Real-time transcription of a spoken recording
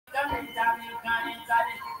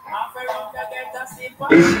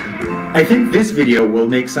I think this video will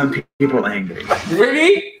make some people angry.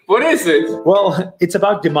 Really? What is it? Well, it's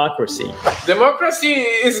about democracy. Democracy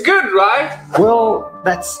is good, right? Well,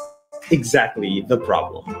 that's exactly the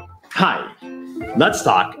problem. Hi, let's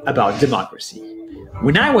talk about democracy.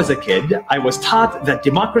 When I was a kid, I was taught that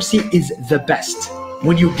democracy is the best.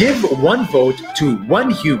 When you give one vote to one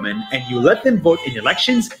human and you let them vote in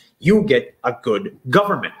elections, you get a good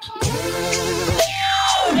government.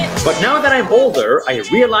 But now that I'm older, I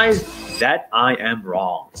realize that I am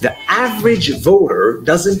wrong. The average voter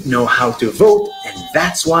doesn't know how to vote, and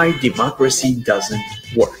that's why democracy doesn't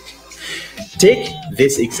work. Take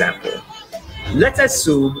this example. Let's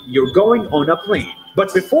assume you're going on a plane,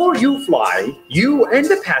 but before you fly, you and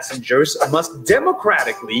the passengers must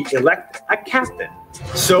democratically elect a captain.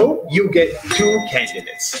 So you get two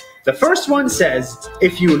candidates. The first one says,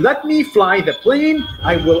 if you let me fly the plane,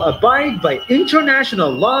 I will abide by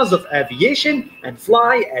international laws of aviation and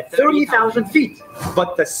fly at 30,000 feet.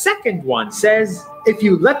 But the second one says, if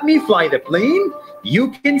you let me fly the plane,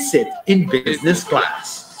 you can sit in business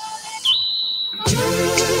class.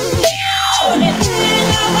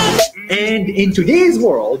 And in today's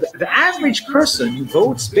world, the average person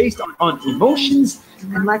votes based on emotions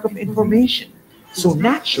and lack of information. So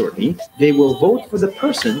naturally, they will vote for the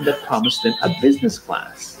person that promised them a business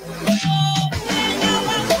class.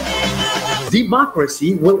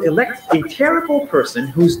 Democracy will elect a terrible person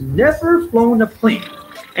who's never flown a plane.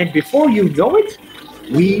 And before you know it,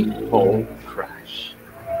 we all crash.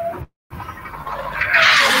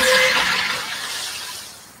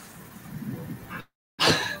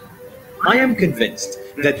 I am convinced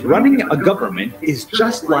that running a government is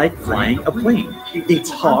just like flying a plane.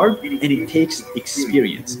 It's hard and it takes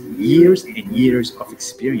experience, years and years of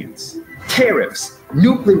experience. Tariffs,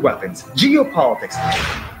 nuclear weapons, geopolitics,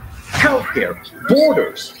 healthcare,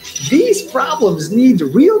 borders. These problems need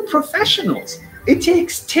real professionals. It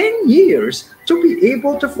takes 10 years to be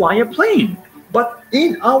able to fly a plane. But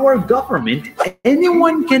in our government,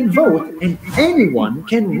 anyone can vote and anyone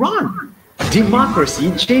can run.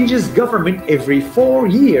 Democracy changes government every 4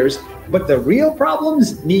 years, but the real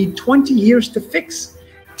problems need 20 years to fix.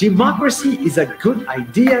 Democracy is a good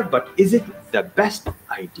idea, but is it the best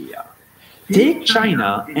idea? Take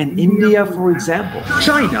China and India, for example.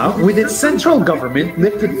 China, with its central government,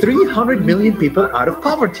 lifted 300 million people out of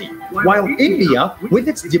poverty, while India, with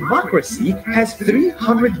its democracy, has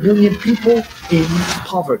 300 million people in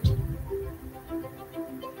poverty.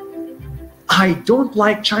 I don't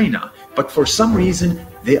like China, but for some reason,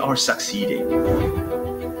 they are succeeding.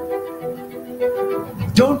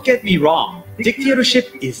 Don't get me wrong,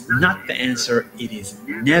 dictatorship is not the answer, it is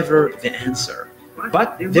never the answer.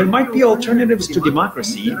 But there might be alternatives to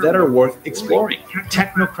democracy that are worth exploring.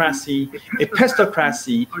 Technocracy,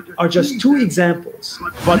 epistocracy are just two examples.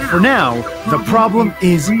 But for now, the problem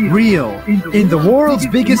is real. In the world's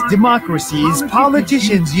biggest democracies,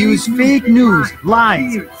 politicians use fake news,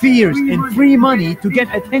 lies, fears, and free money to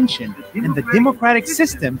get attention. And the democratic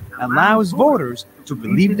system allows voters to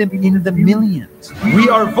believe them in the millions. We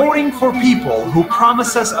are voting for people who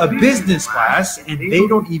promise us a business class and they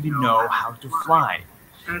don't even know how to fly.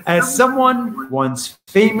 As someone once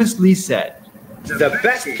famously said, the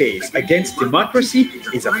best case against democracy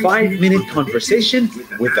is a 5-minute conversation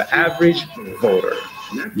with the average voter.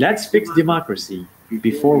 Let's fix democracy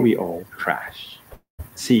before we all crash.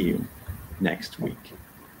 See you next week.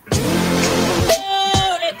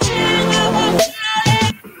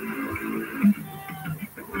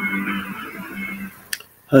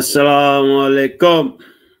 Assalamu alaikum.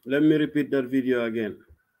 Let me repeat that video again.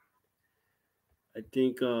 I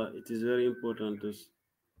think it is very important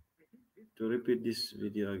to repeat this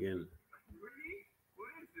video again.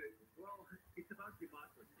 It's about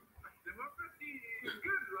democracy. Democracy is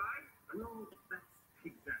good, right? Well, that's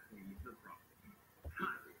exactly the problem.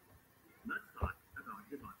 Hi, let's talk about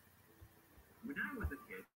democracy. When I was a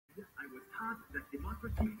kid, I was taught that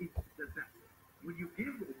democracy is the best. When you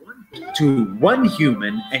give one vote to one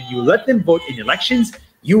human and you let them vote in elections,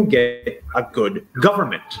 you get a good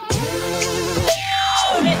government.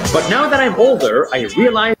 But now that I'm older, I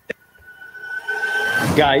realize that...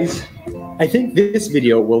 Guys, I think this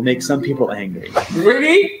video will make some people angry.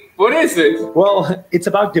 Really? What is it? Well, it's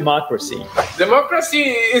about democracy. Democracy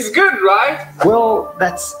is good, right? Well,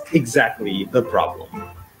 that's exactly the problem.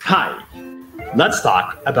 Hi, let's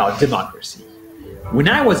talk about democracy. When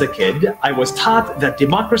I was a kid, I was taught that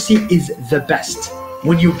democracy is the best.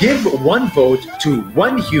 When you give one vote to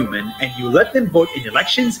one human and you let them vote in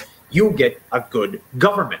elections, you get a good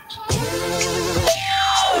government.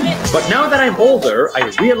 But now that I'm older, I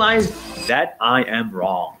realize that I am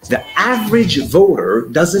wrong. The average voter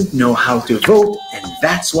doesn't know how to vote, and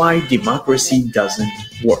that's why democracy doesn't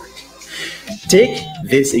work. Take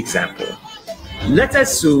this example. Let's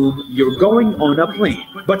assume you're going on a plane,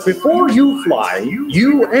 but before you fly,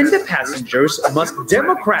 you and the passengers must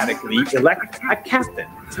democratically elect a captain.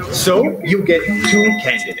 So you get two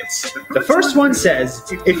candidates. The first one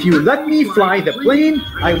says, if you let me fly the plane,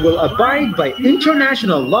 I will abide by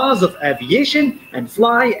international laws of aviation and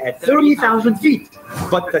fly at 30,000 feet.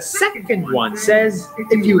 But the second one says,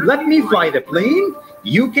 if you let me fly the plane,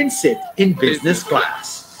 you can sit in business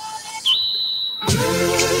class.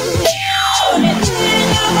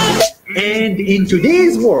 And in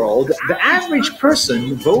today's world, the average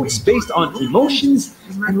person votes based on emotions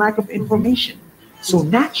and lack of information. So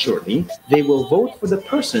naturally, they will vote for the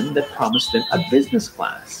person that promised them a business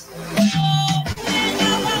class.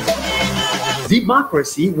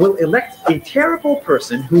 Democracy will elect a terrible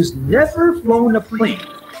person who's never flown a plane.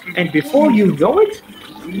 And before you know it,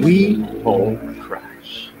 we all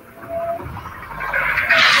crash.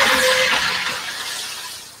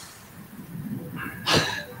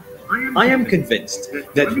 I am convinced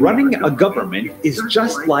that running a government is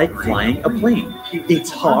just like flying a plane.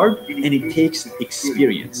 It's hard and it takes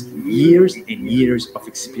experience, years and years of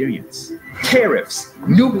experience. Tariffs,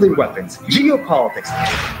 nuclear weapons, geopolitics,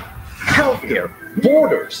 healthcare,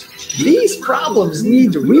 borders. These problems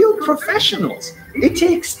need real professionals. It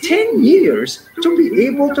takes 10 years to be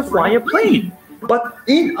able to fly a plane. But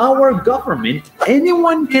in our government,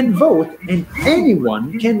 anyone can vote and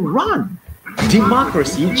anyone can run.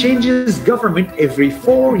 Democracy changes government every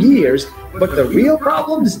 4 years, but the real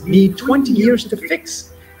problems need 20 years to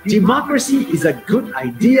fix. Democracy is a good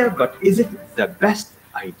idea, but is it the best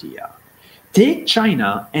idea? Take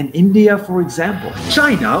China and India, for example.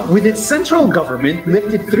 China, with its central government,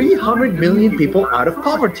 lifted 300 million people out of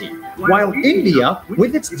poverty, while India,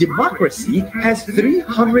 with its democracy, has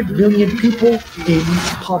 300 million people in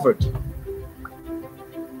poverty.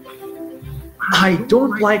 I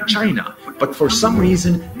don't like China, but for some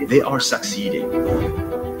reason, they are succeeding.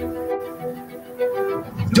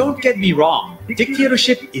 Don't get me wrong,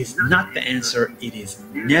 dictatorship is not the answer, it is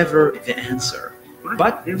never the answer.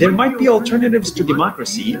 But there might be alternatives to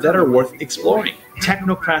democracy that are worth exploring.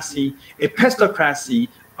 Technocracy, epistocracy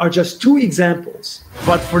are just two examples.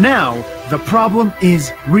 But for now, the problem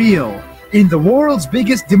is real. In the world's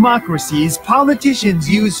biggest democracies, politicians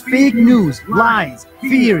use fake news, lies,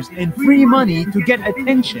 fears, and free money to get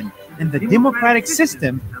attention, and the democratic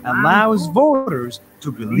system allows voters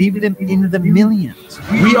to believe them in the millions.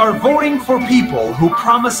 We are voting for people who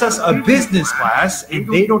promise us a business class and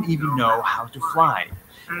they don't even know how to fly.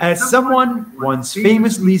 As someone once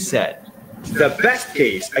famously said, the best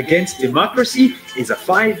case against democracy is a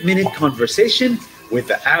 5-minute conversation with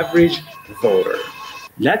the average voter.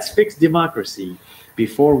 Let's fix democracy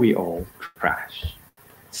before we all crash.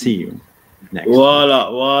 See you next.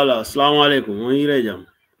 Voila. Assalamu alaikum.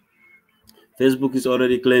 Facebook is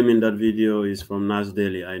already claiming that video is from Nas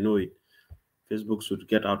Daily. I know it. Facebook should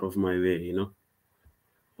get out of my way, you know.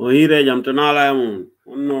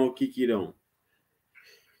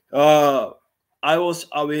 I was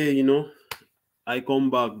away, you know. I come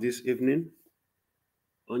back this evening.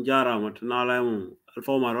 Onjarama Tanala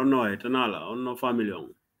Alfoma Ronoy Tanala on no family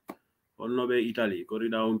on no be Italy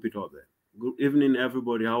corrida on pitobe. Good evening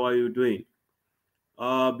everybody, how are you doing?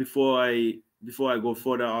 Before I go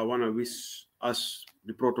further, I want to wish us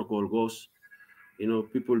the protocol goes. You know,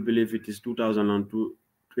 people believe it is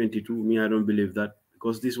 2022. Me, I don't believe that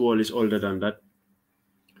because this world is older than that.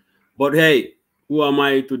 But hey, who am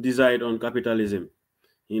I to decide on capitalism?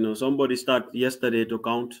 You know, somebody started yesterday to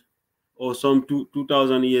count, or some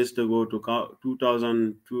 2,000 years to go to count,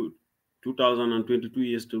 2022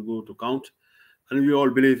 years to go to count, and we all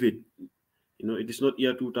believe it. You know, it is not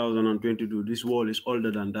year 2022. This world is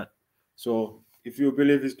older than that. So if you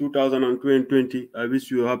believe it's 2020, I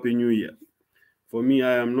wish you a happy new year. For me,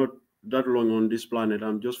 I am not that long on this planet.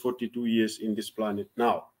 I'm just 42 years in this planet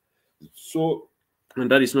now. So,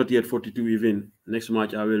 and that is not yet 42 even. Next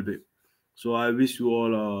March I will be. So I wish you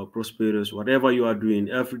all prosperous. Whatever you are doing,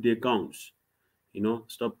 every day counts. You know,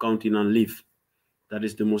 stop counting and live. That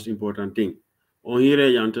is the most important thing. On here,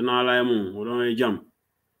 jam.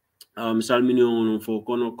 Salmini on for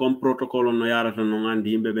come protocol on yarata no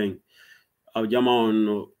andi imbe beng. Jama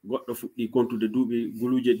on got the kontu de dubi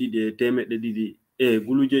guluje didi temet de didi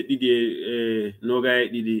guluje didi noga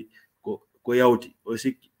didi ko yawti o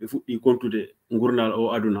sikki be fuddi kontu de ngurnal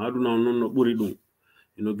o aduna non no buri dum.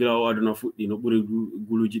 No gira o aduna fuddi no buri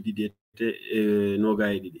guluji didi te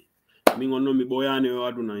noga didi. Mi ngonno mi boyane o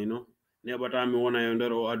aduna, you know. Nebata mi wona yo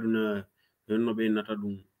ndero o aduna no be nata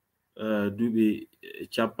dum dubi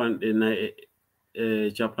chapande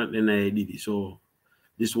na didi. So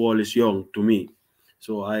this wall is young to me,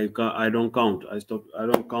 so I don't count. I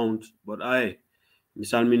don't count, but I will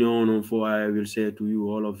say to you,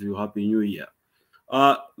 all of you, Happy New Year.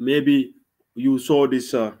 Maybe you saw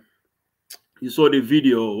this you saw the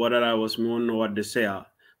video what I was what they say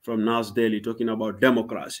from Nas Daily talking about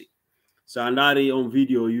democracy. So Andari on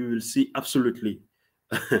video, you will see absolutely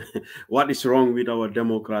what is wrong with our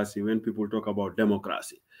democracy when people talk about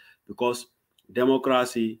democracy. Because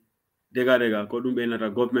democracy, kodumbe not a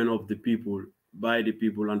government of the people, by the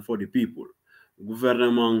people, and for the people.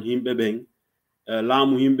 Gouvernement himbebeng,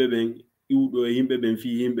 lamu himbebeng, iudo himbebeng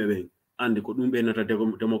fi himbebeng. And the kodumbe not a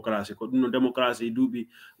democracy. Koduno democracy do be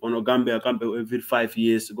on Gambia campe every 5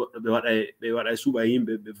 years. Got be what I suba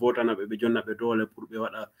himbe be vote na be jonna be dole put be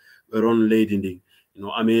what run late in the, you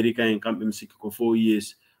know, America in camp for 4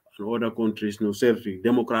 years and other countries no selfie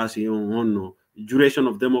democracy on no duration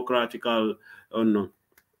of democratical on no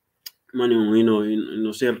money you know in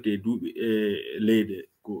no selfie do lady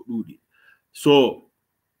go do it. So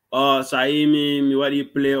say me what you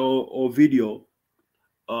play or video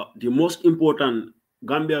the most important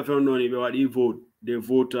Gambia found on what you vote, they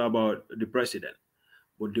vote about the president,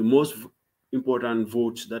 but the most important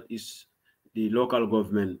votes that is the local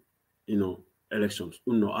government, you know, elections,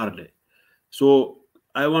 are there. So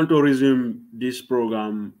I want to resume this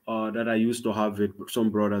program that I used to have with some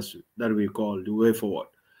brothers that we call the Way Forward.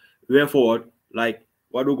 Way Forward, like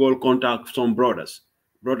what we call contact some brothers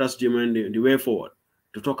demand the way forward,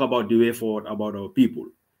 to talk about the way forward about our people,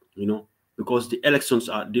 you know, because the elections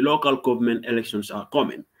are, the local government elections are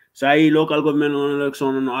coming. Say local government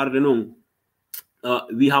election are the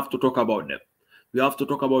we have to talk about them. We have to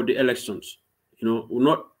talk about the elections. You know,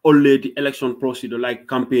 not only the election procedure like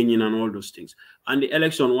campaigning and all those things. And the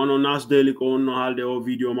election, one on us daily on all the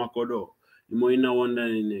video makodo. You might wonder,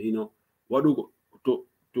 you know, what do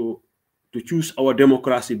to choose our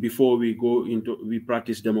democracy before we go into we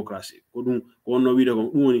practice democracy. Kodun kono video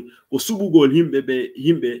ko subugol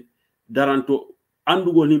himbe daranto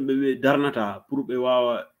andugol himbe darnata pour be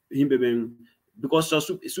wawa himbe ben, because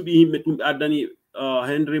subi himbe tum adani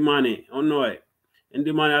Henry Mane on no way.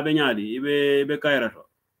 Henry Mane abenyadi ibe kairato.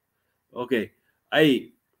 Okay.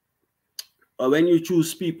 When you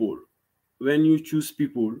choose people,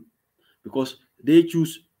 because they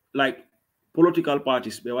choose like political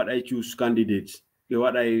parties, but what I choose candidates, but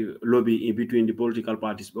what I lobby in between the political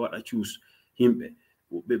parties, but what I choose him,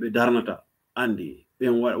 Darnata, Andy.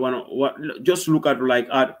 Then what just look at like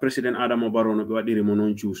President Adam Barrow, what did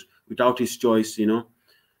he choose without his choice, you know.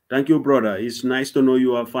 Thank you, brother. It's nice to know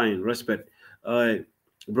you are fine. Respect.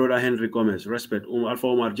 Brother Henry Gomez, respect. Alpha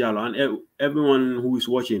Omar Jallo, and everyone who is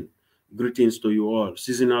watching, greetings to you all.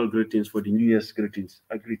 Seasonal greetings for the New Year's greetings.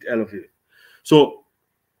 I greet all of you. So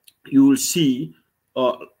you will see,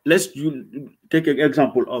 let's take an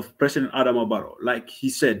example of President Adam Barrow. Like he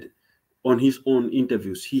said on his own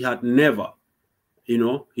interviews, he had never, you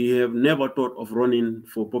know, he have never thought of running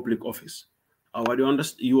for public office.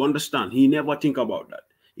 You understand? He never think about that.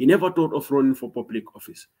 He never thought of running for public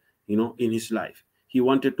office, you know, in his life. He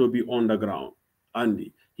wanted to be on the ground.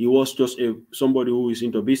 And he was just somebody who is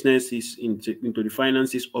into business, he's into the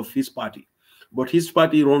finances of his party. But his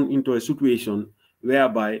party ran into a situation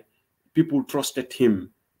whereby people trusted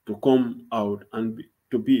him to come out and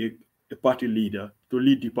to be a party leader, to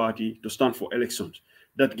lead the party, to stand for elections.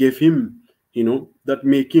 That gave him, you know, that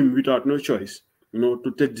make him without no choice, you know,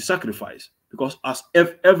 to take the sacrifice. Because as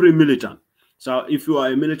every militant, so if you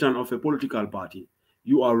are a militant of a political party,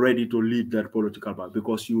 you are ready to lead that political party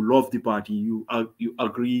because you love the party, you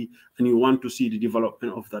agree, and you want to see the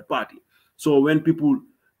development of that party. So when people,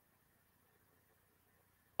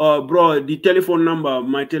 bro, the telephone number,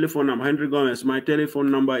 my telephone number, Henry Gomez, my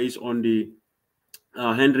telephone number is on the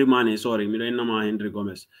Henry Mane, sorry, Henry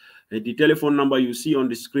Gomez. The telephone number you see on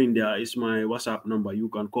the screen there is my WhatsApp number. You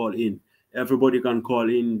can call in. Everybody can call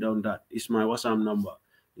in down that. It's my WhatsApp number.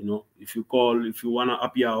 You know, if you call, if you wanna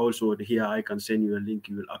appear also here, I can send you a link.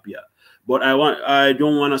 You will appear. But I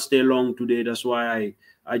don't wanna stay long today. That's why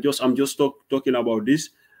I'm just talking about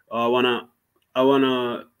this. I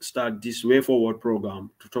wanna start this Way Forward program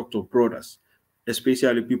to talk to brothers,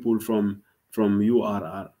 especially people from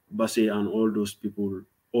URR, Basse, and all those people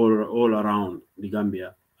all around the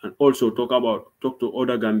Gambia, and also talk to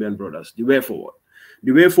other Gambian brothers. The way forward.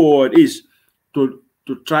 The way forward is to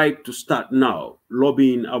try to start now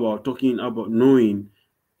lobbying about, talking about, knowing,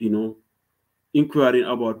 you know, inquiring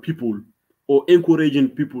about people or encouraging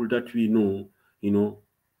people that we know, you know,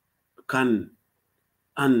 can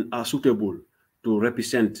and are suitable to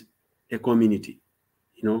represent a community,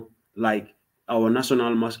 you know, like our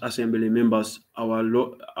National Assembly members, our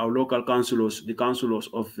local councillors, the councillors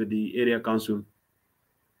of the area council.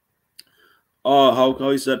 Oh, how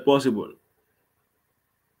is that possible?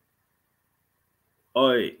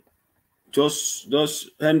 Oh, just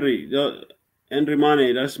Henry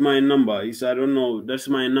Money, that's my number. I don't know, that's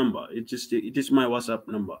my number. It is my WhatsApp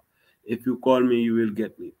number. If you call me, you will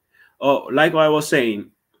get me. Oh, like I was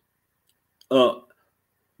saying,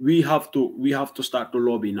 we have to start to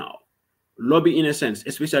lobby now. Lobby in a sense,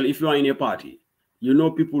 especially if you are in a party, you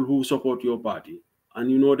know people who support your party, and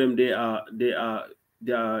you know them. They are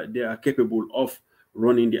capable of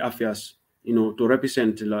running the affairs, you know, to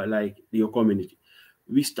represent like your community.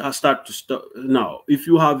 We start now. If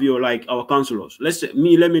you have your like our councillors, let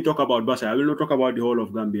me talk about Basse. I will not talk about the whole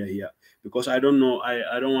of Gambia here because I don't know.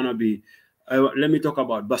 I don't want to be. Let me talk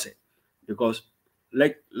about Basse because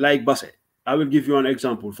like Basse, I will give you an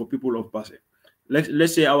example for people of Basse.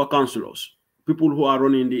 Let's say our councillors, people who are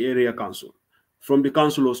running the area council, from the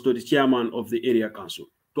councillors to the chairman of the area council,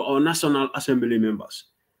 to our National Assembly members.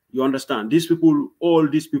 You understand? These people, all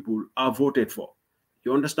these people are voted for.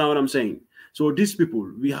 You understand what I'm saying? So these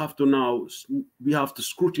people, we have to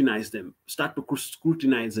scrutinize them, start to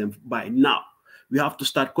scrutinize them by now. We have to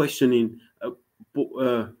start questioning.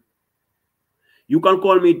 You can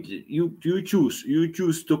call me, you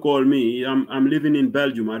choose to call me. I'm living in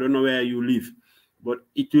Belgium. I don't know where you live, but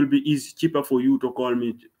it will be cheaper for you to call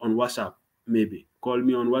me on WhatsApp. Maybe call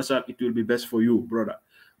me on WhatsApp. It will be best for you,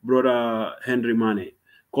 brother Henry Money.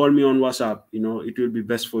 Call me on WhatsApp. You know, it will be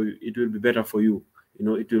best for you. It will be better for you. You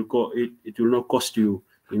know, it will not cost you,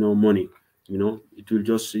 you know, money. You know, it will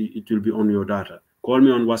be on your data. Call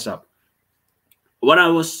me on WhatsApp. What I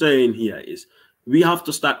was saying here is we have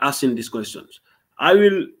to start asking these questions. I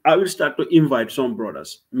will start to invite some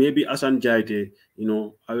brothers. Maybe Asan Jaite, you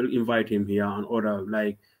know, I will invite him here and other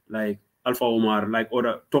like Alpha Omar,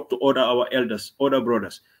 talk to other our elders, other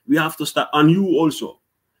brothers. We have to start, and you also,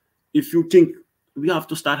 if you think, we have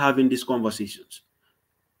to start having these conversations.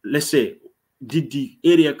 Let's say, did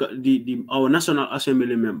our National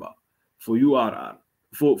Assembly member for URR,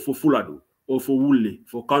 for Fuladu, or for Wulle,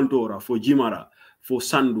 for Kantora, for Jimara, for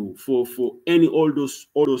Sandu, for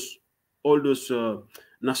all those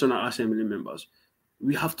National Assembly members,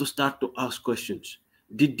 we have to start to ask questions.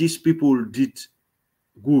 Did these people did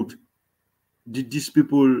good? Did these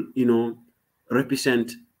people, you know,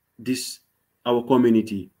 represent this our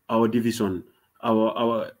community, our division,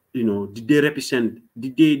 our you know, did they represent?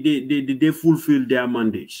 Did they fulfill their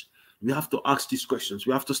mandates? We have to ask these questions.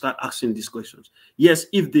 We have to start asking these questions. Yes,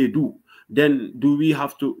 if they do, then do we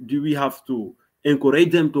have to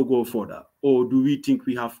encourage them to go further, or do we think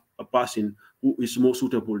we have a person who is more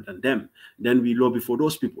suitable than them? Then we lobby for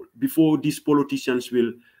those people before these political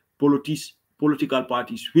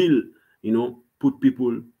parties will, you know, put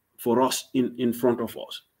people for us in front of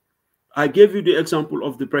us. I gave you the example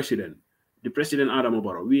of the president Adam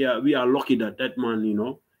Barrow. We are lucky that man, you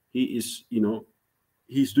know, he is, you know,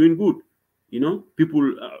 he's doing good. You know,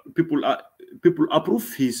 people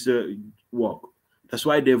approve his work. That's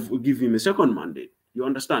why they've given him a second mandate. You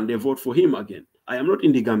understand? They vote for him again. I am not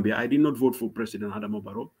in the Gambia. I did not vote for President Adam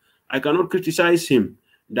Barrow. I cannot criticize him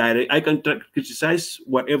direct. I can criticize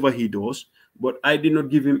whatever he does, but I did not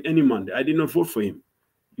give him any mandate. I did not vote for him.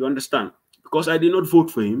 You understand? Because I did not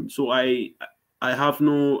vote for him, so I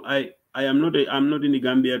am not in the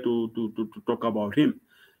Gambia to talk about him,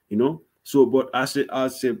 you know. So, but as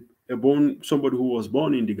somebody who was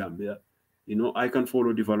born in the Gambia, you know, I can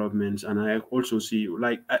follow developments, and I also see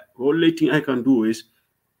like only thing I can do is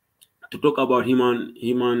to talk about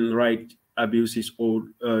human right abuses or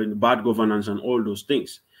bad governance and all those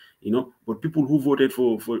things, you know. But people who voted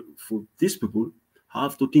for these people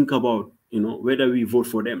have to think about, you know, whether we vote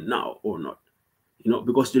for them now or not, you know,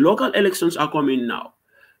 because the local elections are coming now.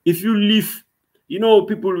 If you live, you know,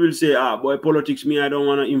 people will say, boy, politics, me, I don't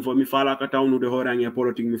want to inform me, falaka taunu de horange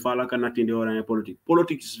politics, me falaka natin de horange politics.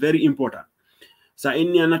 Politics is very important. Sa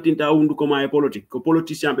inya natin ta undu koma politics. Ko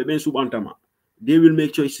politician be ben subantama. They will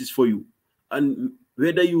make choices for you. And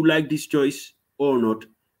whether you like this choice or not,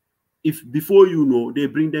 if before you know, they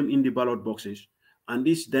bring them in the ballot boxes, and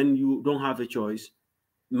this, then you don't have a choice.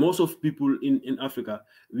 Most of people in Africa,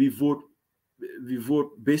 we vote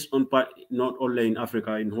based on not only in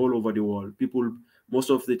Africa, in all over the world. People, most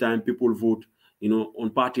of the time, people vote, you know, on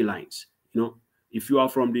party lines. You know, if you are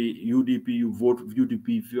from the UDP, you vote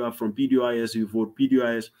UDP. If you are from PDIS, you vote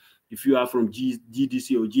PDIS. If you are from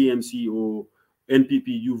GDC or GMC or NPP,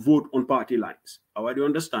 you vote on party lines. How do you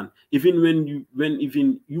understand? Even when you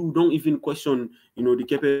don't even question, the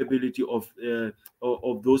capability of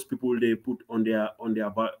those people they put on their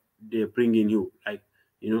they bring in you, like,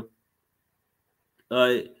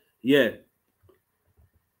 yeah.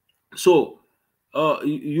 So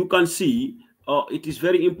you can see it is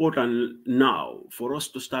very important now for us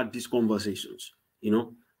to start these conversations,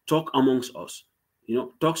 talk amongst us,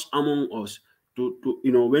 talks among us to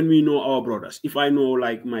when we know our brothers. If I know,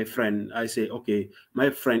 like, my friend, I say, okay, my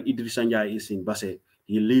friend Idris Sanjay is in Basse,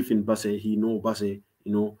 he live in Basse, he know Basse,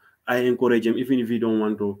 I encourage him, even if he don't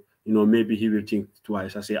want to, maybe he will think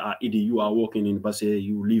twice. I say, Idi, you are working in Basse,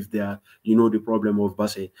 you live there, you know the problem of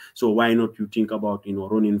Basse, so why not you think about,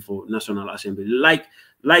 running for National Assembly, like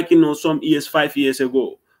some years, 5 years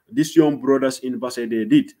ago, these young brothers in Basse, they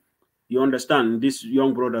did. You understand? These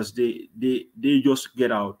young brothers, they just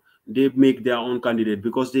get out, they make their own candidate,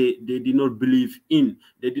 because they did not believe in,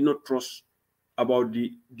 they did not trust about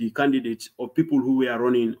the candidates or people who were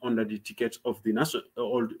running under the tickets of the national,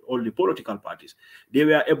 all the political parties. They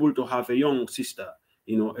were able to have a young sister,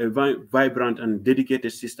 a vibrant and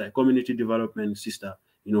dedicated sister, a community development sister,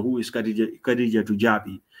 who is Khadija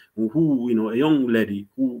Tujabi, who, a young lady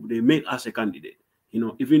who they made as a candidate,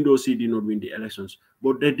 even though she did not win the elections,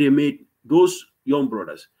 but that they made those young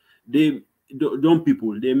brothers, the young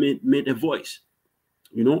people, they made a voice,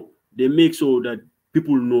 they make so that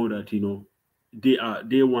people know that,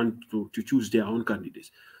 they want to choose their own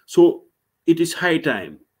candidates. So it is high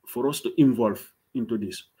time for us to involve into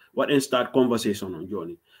this, and start conversation on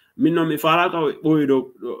Johnny. Because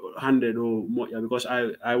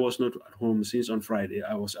I was not at home since on Friday.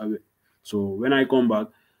 I was away. So when I come back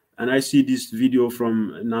and I see this video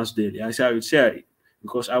from Nas Daily, I say I will share it,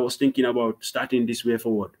 because I was thinking about starting this way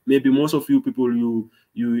forward. Maybe most of you people, you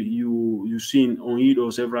seen on Edo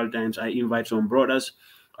several times. I invite some brothers.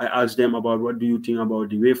 I ask them about, what do you think about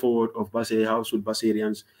the way forward of Basse? How should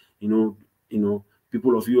Basserians,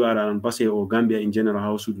 people of UR and Basse or Gambia in general,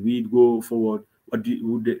 how should we go forward? What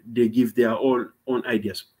would they give their own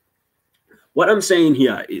ideas? What I'm saying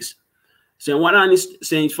here is, if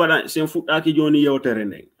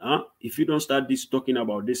you don't start talking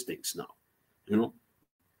about these things now,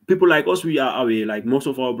 people like us, we are away. Like most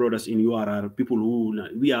of our brothers in UR are people who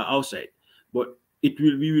we are outside, but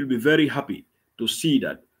we will be very happy to see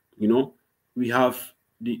that, we have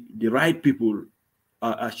the right people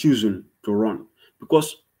are choosing to run.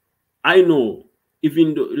 Because I know,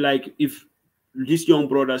 even though, like, if these young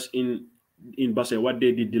brothers in Basse, what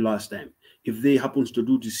they did the last time, if they happens to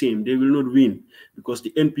do the same, they will not win, because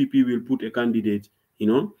the NPP will put a candidate,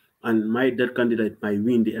 and that candidate might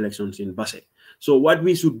win the elections in Basse. So what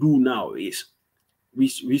we should do now is we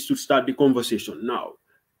should start the conversation now.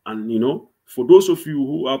 And for those of you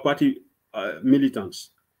who are party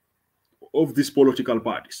militants of these political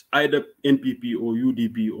parties, either NPP or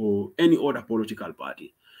UDP or any other political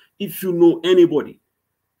party, if you know anybody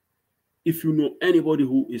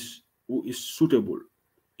who is suitable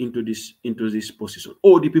into this position,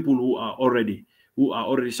 or the people who are already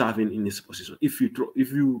serving in this position, if you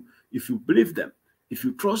believe them, if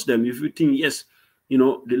you trust them, if you think, yes,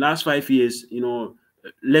 the last 5 years,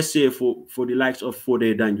 let's say for the likes of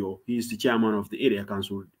Fode Danjo, he is the chairman of the area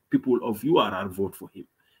council, people of URR vote for him.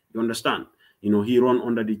 You understand? He run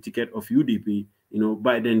under the ticket of UDP,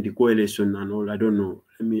 Biden, the coalition and all. I don't know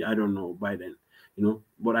Biden,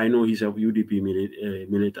 but I know he's a UDP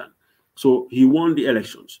militant. So he won the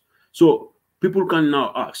elections. So people can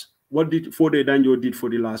now ask, what did Fode Danjo did for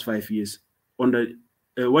the last 5 years under?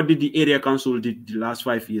 What did the area council did the last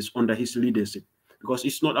 5 years under his leadership? Because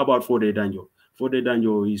it's not about Fode Danjo. Fode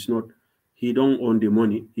Danjo is not. He don't own the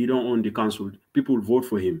money. He don't own the council. People vote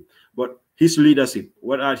for him. But his leadership,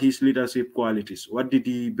 what are his leadership qualities? What did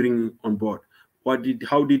he bring on board? How did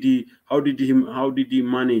he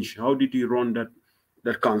manage? How did he run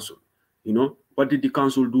that council? What did the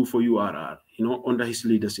council do for URR? Under his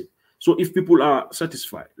leadership. So if people are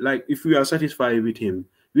satisfied, like if we are satisfied with him,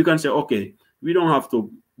 we can say, okay, we have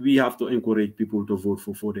to encourage people to vote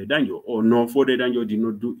for Fode Danjo. Or no, Fode Danjo did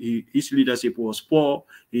not do, his leadership was poor.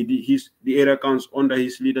 The area council, under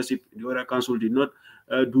his leadership, the area council did not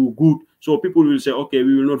do good. So people will say, okay,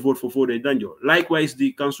 we will not vote for Fode Danjo. Likewise,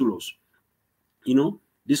 the councillors,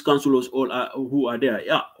 these councillors who are there,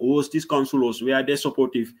 was these councillors, were they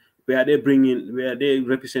supportive? Were they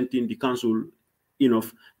representing the council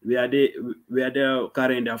enough? Were they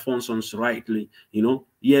carrying their functions rightly?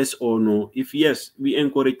 Yes or no? If yes, we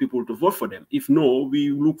encourage people to vote for them. If no,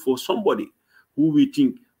 we look for somebody who we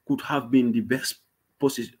think could have been the best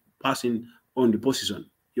person on the position.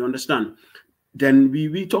 You understand? Then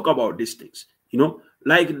we talk about these things. You know,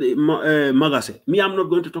 like the Magase. Me, I'm not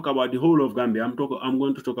going to talk about the whole of Gambia. I'm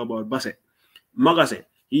going to talk about Basse. Magase,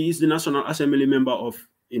 he is the National Assembly member of,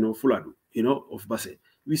 Fuladu, of Basse.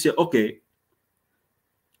 We say, okay.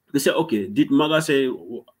 They say, okay, did Magase,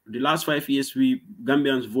 the last 5 years, we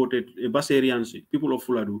Gambians voted, Basserians, people of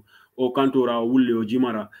Fuladu, or Kantora, or Wule, or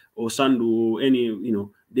Jimara, or Sandu, or any,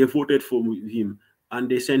 they voted for him and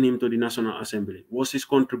they sent him to the National Assembly. Was his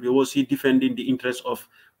contribution? Was he defending the interests of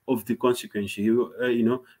the constituency?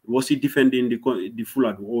 Was he defending the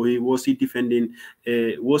Fuladu, or was he defending?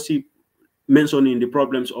 Was he mentioning the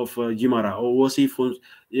problems of Jimara, or was he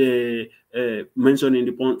mentioning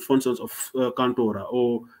the functions of Kantora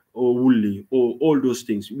or Wuli, or all those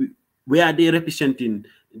things? Where are they representing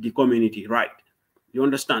the community, right? You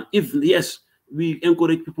understand? If yes, we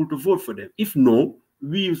encourage people to vote for them. If no,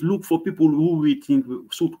 we look for people who we think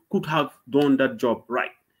could have done that job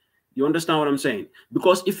right. You understand what I'm saying?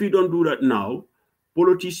 Because if we don't do that now,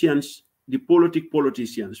 politicians, the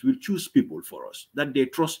politicians will choose people for us that they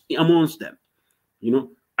trust amongst them.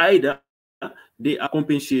 Either they are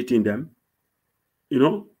compensating them,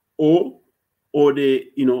 or they,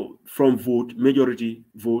 from majority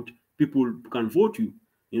vote, people can vote you,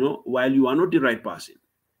 while you are not the right person,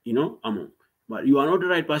 but you are not the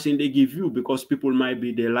right person they give you, because people might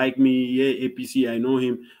be, they like me, yeah, APC, I know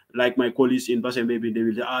him, like my colleagues in Basse, maybe they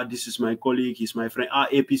will say, this is my colleague, he's my friend,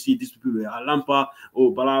 APC, these people are Lampa,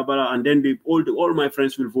 blah, blah, and then all my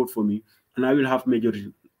friends will vote for me, and I will have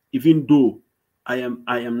majority, even though I am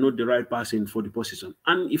not the right person for the position.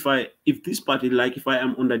 And if this party, like if I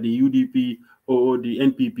am under the UDP or the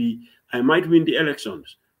NPP, I might win the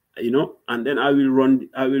elections, and then I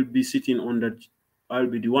will be sitting on that. I'll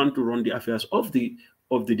be the one to run the affairs of the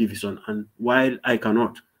division. And while I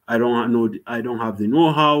cannot, I don't have the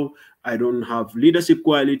know-how, I don't have leadership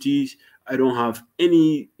qualities, I don't have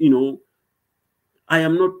any, I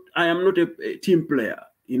am not a team player,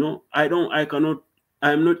 I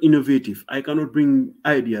am not innovative. I cannot bring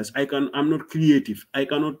ideas. I'm not creative. I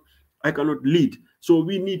cannot lead. So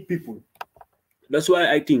we need people. That's why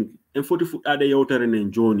I think and 40 foot are the outer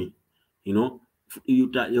and journey, you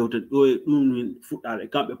can't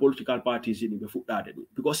be political parties in the foot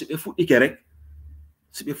because if a foot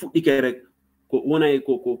ikerek one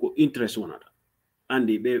interest one another, and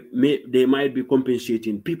they might be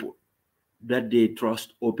compensating people that they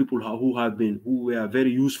trust, or people who were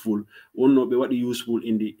very useful, or not be what useful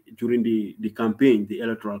during the campaign, the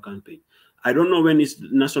electoral campaign. I don't know when it's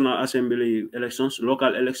National Assembly elections,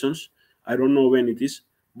 local elections. I don't know when it is,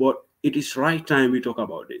 but it is right time we talk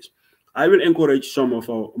about this. I will encourage some of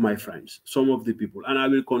my friends, some of the people, and I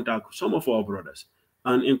will contact some of our brothers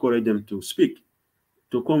and encourage them to speak,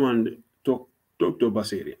 to come and talk to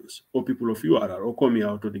Basserians or people of URR, or coming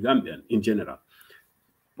out to the Gambian in general.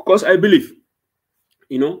 Because I believe,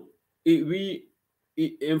 in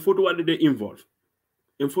photo what they involve,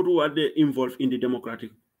 in the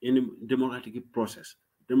democratic process.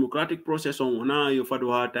 Democratic process on now your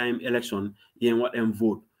time election, what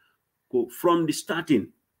vote. From the starting,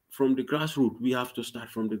 from the grassroots, we have to start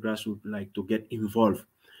from the grassroots, like to get involved.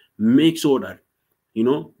 Make sure that,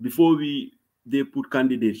 before they put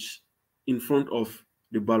candidates in front of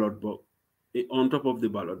the ballot box, on top of the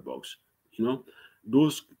ballot box,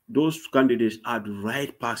 those candidates are the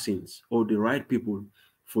right persons or the right people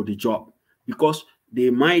for the job, because they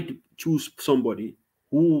might choose somebody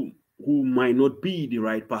who might not be the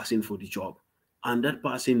right person for the job, and that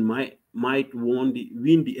person might win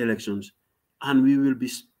the elections, and we will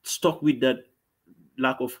be stuck with that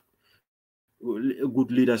lack of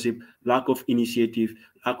good leadership, lack of initiative,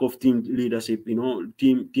 lack of team leadership,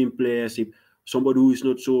 team playership, somebody who is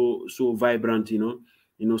not so vibrant,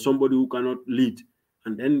 somebody who cannot lead.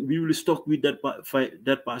 And then we will stuck with that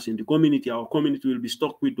person. The community, our community will be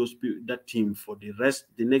stuck with that team for the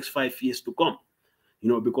next 5 years to come.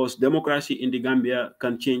 Because democracy in the Gambia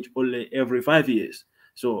can change only every 5 years.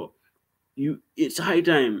 So it's high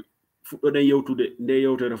time. I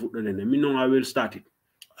will start it.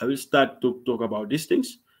 I will start to talk about these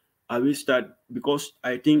things. I will start because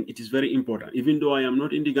I think it is very important. Even though I am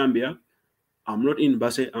not in the Gambia, I'm not in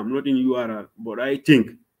Basse, I'm not in URR, but I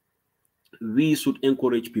think we should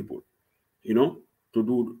encourage people, to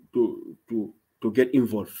get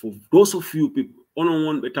involved. For those of you people,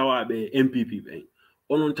 on MPP bank,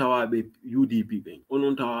 on UDP bank,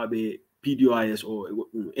 on PDIS or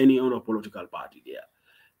any other political party there.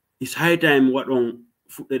 It's high time what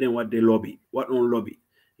they lobby,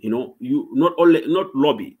 you not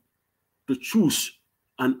lobby, to choose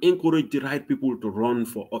and encourage the right people to run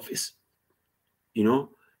for office.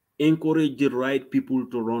 Encourage the right people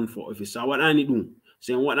to run for office. So what I need to do,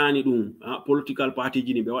 saying what I need political party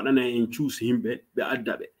jini be what I choose him be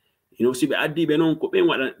addabe. You know, si be addi be non ko be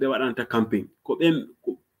wadanta campaign ko be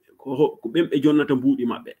Jonathan Budi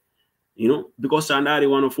mabbe. You know, because Sandari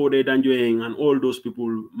 104 day Danjoeng and all those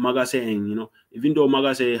people Magaseng, you know, even though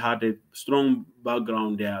Magase had a strong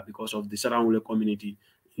background there because of the surrounding community,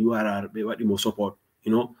 URR be what the most support,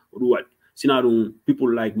 you know, what Sinarung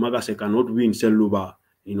people like Magase cannot win Seluba,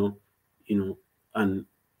 you know, and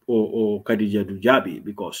or Khadija Dujabi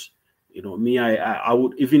because you know me I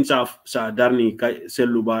would even sa Darni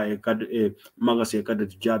Seluba Magase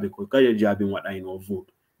Khadija Dujabi ko Khadija Dujabi what I know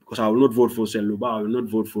vote because I will not vote for Seluba, I will not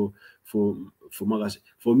vote for Magase.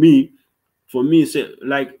 For me say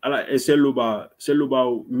like Seluba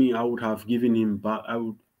me I would have given him back. I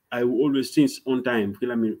would always since on time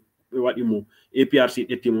what you know APRC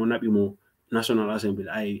etimo not you National Assembly.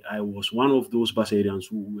 I was one of those Basarians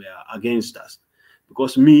who were against us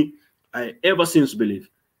because me I ever since believe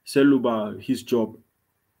Seluba his job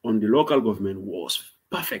on the local government was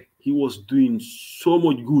perfect. He was doing so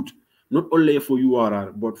much good, not only for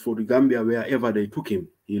URR but for the Gambia wherever they took him.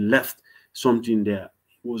 He left something there.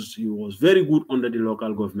 He was very good under the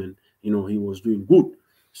local government. You know, he was doing good.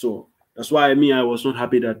 So that's why I was not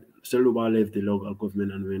happy that Seluba left the local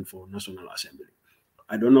government and went for National Assembly.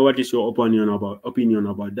 I don't know what is your opinion about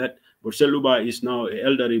that, but Seluba is now an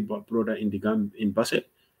elderly brother in Basse.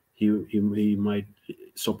 He might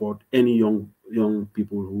support any young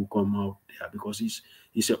people who come out there because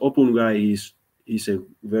he's an open guy. He's a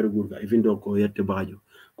very good guy. Even though Koyete Bajo,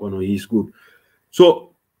 he's good.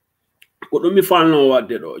 So let me find out what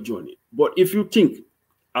they do, Johnny. But if you think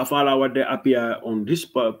I follow what they appear on this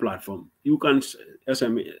platform, you can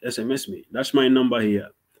SMS me. That's my number here.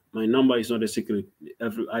 My number is not a secret.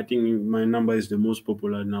 I think my number is the most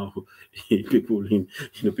popular now. People,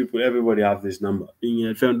 everybody have this number.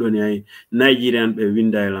 In Nigerian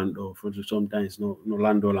Wind Island or for sometimes no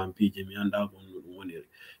Lando and PJ me and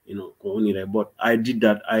you know, but I did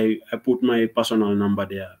that. I put my personal number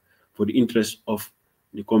there for the interest of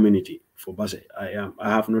the community for Basse. I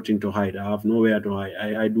have nothing to hide. I have nowhere to hide.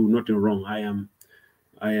 I do nothing wrong. I am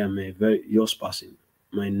a very yours person.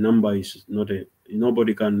 My number is not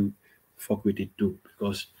nobody can fuck with it too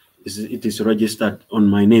because it is registered on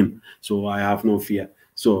my name, so I have no fear.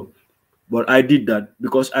 So, but I did that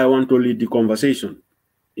because I want to lead the conversation,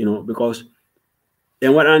 you know, because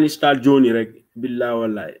then when I start journey, like billah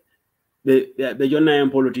wallahi, be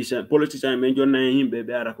jonna politician me jonna him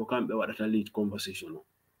be ara ko kambe wadata lead conversation.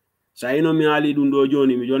 So I know me ali dundo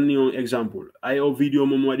journey me jonni on example. I have video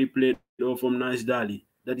mom wadi played from Nice Dali.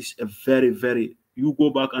 That is a very you go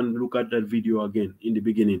back and look at that video again in the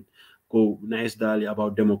beginning. Go Nice Dali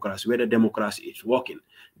about democracy, whether democracy is working.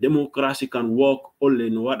 Democracy can work only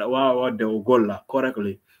in what the goal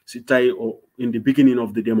correctly. Sitai or in the beginning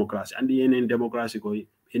of the democracy and the end in democracy go in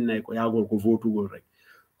go vote go right.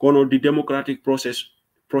 Kono the democratic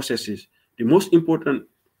processes the most important,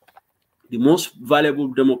 the most valuable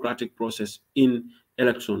democratic process in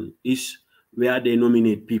election is where they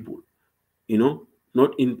nominate people, you know,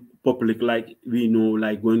 not in public like we know,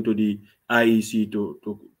 like going to the IEC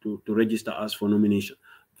to register us for nomination,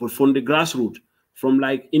 but from the grassroots, from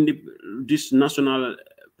like in these national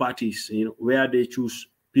parties, you know, where they choose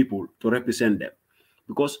people to represent them,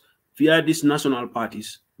 because via these national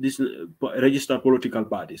parties, these registered political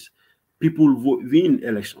parties, people win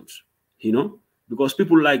elections, you know, because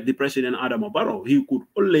people like the president Adama Barrow, he could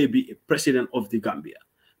only be a president of the Gambia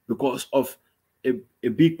because of a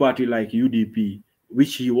big party like UDP,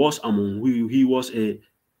 which he was among. He was a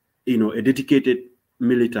dedicated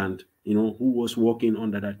militant, you know, who was working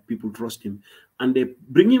under that. People trust him, and they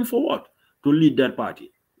bring him forward to lead that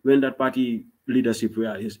party. When that party leadership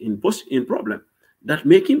is in problem, that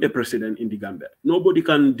make him a president in the Gambia. Nobody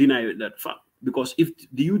can deny that fact, because if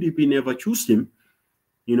the UDP never choose him,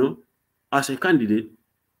 you know, as a candidate,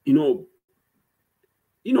 you know,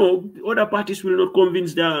 other parties will not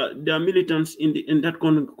convince their militants in that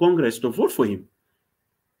Congress to vote for him.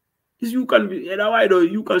 You can be otherwise,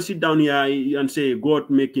 you can sit down here and say God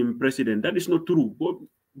make him president. That is not true.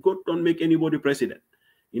 God don't make anybody president.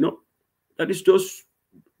 You know, that is just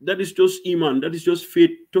iman. That is just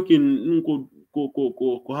faith talking. God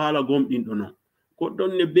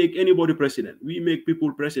don't make anybody president. We make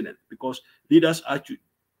people president because leaders are.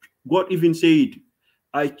 God even said,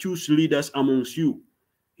 "I choose leaders amongst you."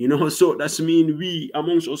 You know, so that's mean we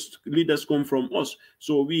amongst us leaders come from us.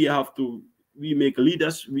 So we have to. We make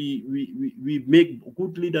leaders. We make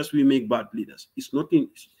good leaders. We make bad leaders. It's nothing.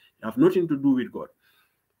 It have nothing to do with God.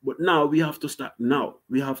 But now we have to start. Now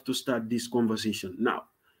we have to start this conversation now.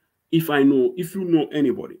 If you know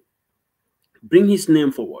anybody Bring his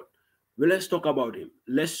name forward. Well, let's talk about him.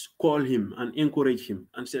 Let's call him and encourage him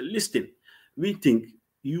and say, listen, we think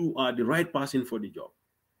you are the right person for the job.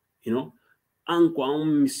 You know, Anko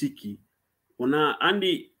Misiki, Ona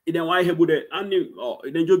Andy, iden why he bude Andy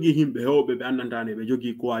iden jogi him be help be andantane be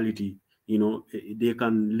jogi quality. You know, they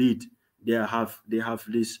can lead. They have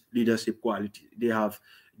this leadership quality. They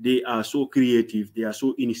are so creative. They are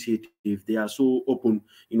so initiative. They are so open.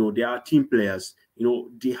 You know, they are team players. You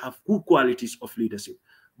know, they have good qualities of leadership,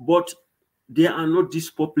 but they are not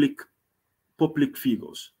these public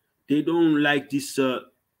figures. They don't like this.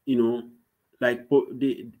 You know, like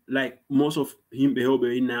most of him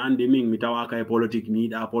behobe in and they mean mitawaka politic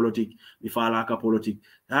need a politic mifalaka politic.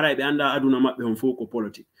 That be under aduna map foko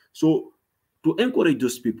politic. So to encourage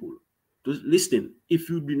those people to listen, if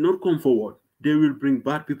you do not come forward, they will bring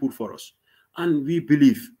bad people for us. And we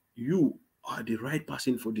believe you are the right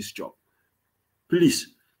person for this job.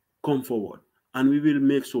 Please come forward and we will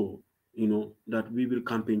make sure, you know, that we will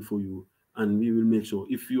campaign for you. And we will make sure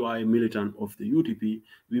if you are a militant of the UDP,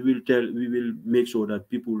 we will make sure that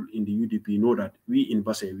people in the UDP know that we in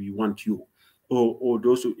Basse, we want you. Or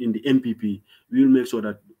those in the MPP, we will make sure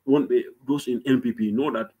that those in MPP know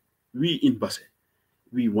that we in Basse,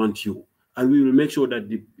 we want you. And we will make sure that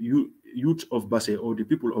the youth of Basse or the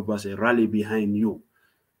people of Basse rally behind you.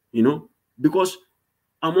 You know, because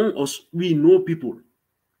among us, we know people.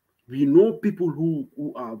 We know people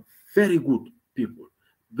who are very good people,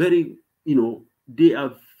 very, you know, they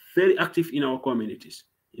are very active in our communities,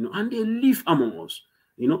 you know, and they live among us,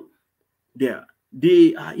 you know,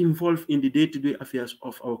 they are involved in the day-to-day affairs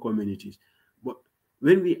of our communities. But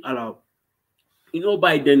when we allow, you know,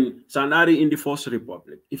 by then, Sanari in the First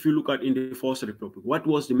Republic, if you look at in the First Republic, what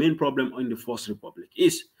was the main problem in the First Republic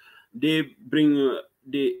is they bring,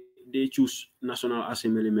 they choose National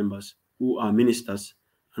Assembly members who are ministers,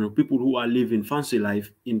 and people who are living fancy life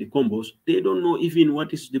in the combos. They don't know even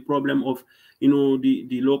what is the problem of, you know,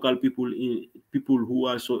 the local people who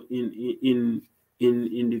are so in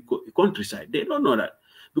the countryside. They don't know that,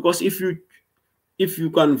 because if you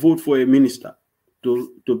can vote for a minister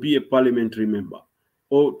to be a parliamentary member,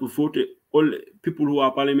 or to vote all people who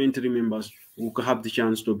are parliamentary members who have the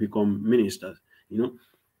chance to become ministers, you know,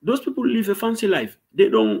 those people live a fancy life. They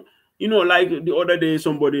don't. You know, like the other day,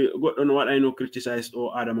 somebody got on what I know criticized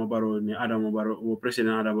or Adama Barrow or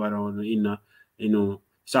President Adama Barrow in you know,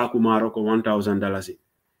 Saku Morocco $1,000.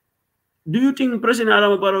 Do you think President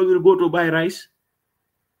Adama Barrow will go to buy rice?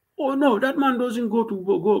 Oh no, that man doesn't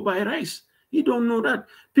go buy rice. He don't know that.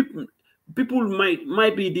 People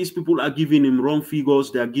might be these people are giving him wrong figures.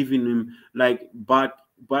 They are giving him like bad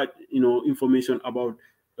you know, information about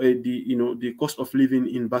the cost of living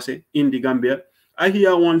in Basse in the Gambia. I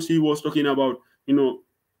hear once he was talking about, you know,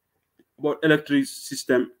 about electric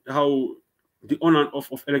system, how the on and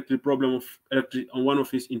off of electric problem of electric on one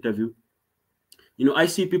of his interview. You know, I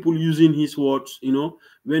see people using his words, you know,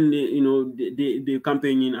 when they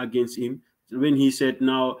campaigning against him. When he said,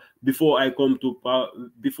 now, before we come to power,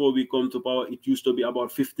 it used to be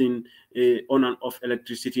about 15 on and off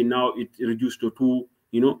electricity. Now it reduced to 2,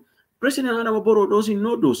 you know. President Adama Barrow doesn't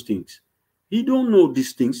know those things. He don't know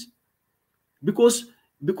these things. Because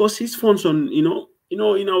his function, in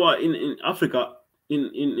Africa,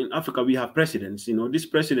 in Africa we have presidents. You know, these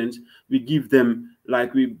presidents, we give them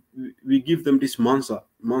like we give them this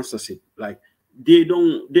monstership. Like they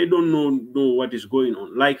don't know what is going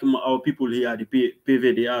on. Like our people here at the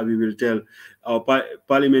PVDA, we will tell our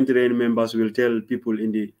parliamentary members will tell people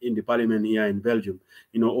in the parliament here in Belgium,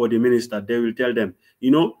 you know, or the minister, they will tell them,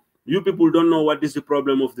 you know, you people don't know what is the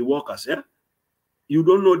problem of the workers, yeah. You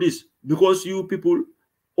don't know this because you people,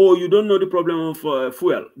 or you don't know the problem of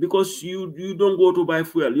fuel because you don't go to buy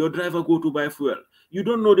fuel. Your driver go to buy fuel. You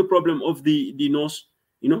don't know the problem of the nurse.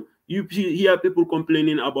 You know, you hear people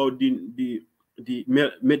complaining about the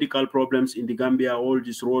medical problems in the Gambia, all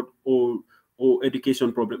this road or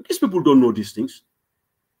education problem. These people don't know these things.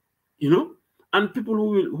 You know, and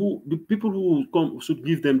people the people who come should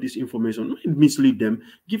give them this information, mislead them,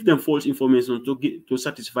 give them false information to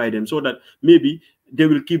satisfy them, so that maybe they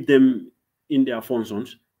will keep them in their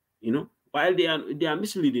functions, you know, while they are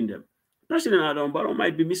misleading them. President Adama Barrow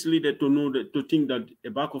might be misled to think that a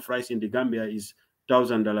bag of rice in the Gambia is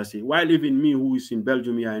 $1,000, while even me, who is in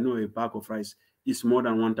Belgium here, I know a bag of rice is more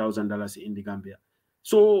than $1,000 in the Gambia.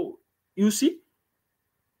 So you see,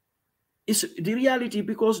 it's the reality,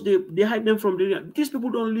 because they hide them from the reality. These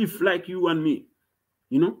people don't live like you and me,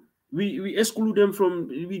 you know. We exclude them from,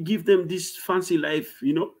 we give them this fancy life,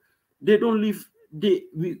 you know. They don't live.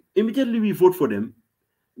 Immediately we vote for them,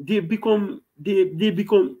 we make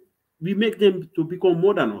them to become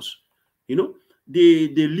more than us, You know, they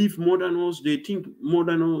live more than us. They think more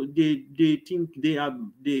than us. They think they are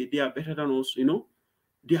better than us. You know,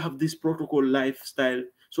 they have this protocol lifestyle.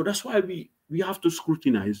 So that's why we have to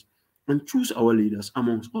scrutinize and choose our leaders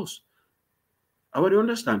amongst us. I want to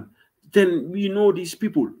understand. Then we know these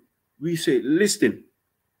people. We say, listen,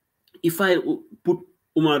 if I put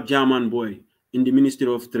Umar Jaman Boy in the Ministry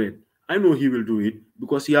of Trade, I know he will do it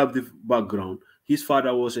because he have the background. His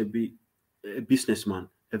father was a businessman,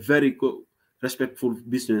 a very respectful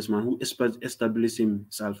businessman who established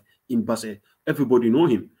himself in Basse. Everybody know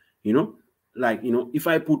him, you know. Like, you know, if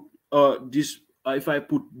I put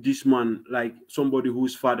this man, like somebody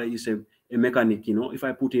whose father is a mechanic, you know, if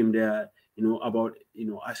I put him there, you know, about, you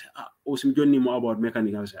know, I say, more about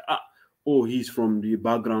mechanic, I say, oh, he's from the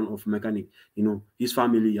background of mechanic. You know, his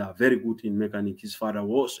family are very good in mechanic. His father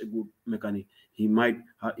was a good mechanic. He might,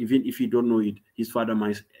 even if he don't know it, his father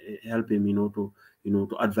might help him,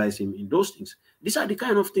 to advise him in those things. These are the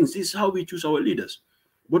kind of things. This is how we choose our leaders.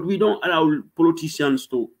 But we don't allow politicians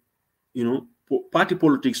to, party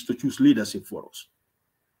politics to choose leadership for us.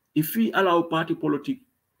 If we allow party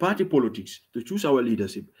politics to choose our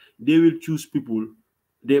leadership, they will choose people.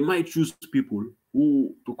 They might choose people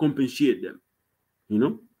who to compensate them,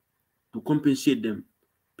 to compensate them.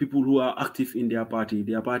 People who are active in their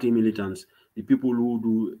party militants, the people who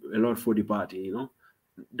do a lot for the party,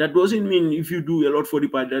 That doesn't mean if you do a lot for the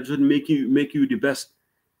party, that doesn't make you the best,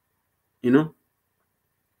 You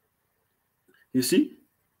see?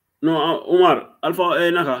 No, Omar,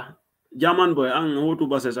 Alpha Naka, German boy, ang hotu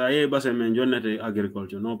bases base men jonnete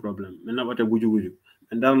agriculture, no problem. Men na bate guju.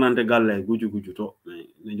 And dal nante galle guju to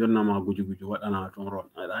men jonna ma guju wat ana ton ron.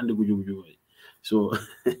 Ande guju. So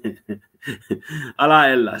ala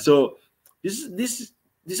ella. So these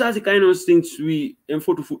are the kind of things we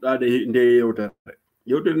info to foot ade de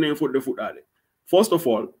yoter ne foot the foot ade. First of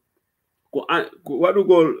all, what do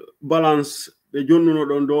go balance the jonno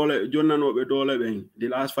don dole jonna no be dole ben the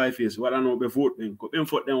last 5 years what no be vote ben ko ben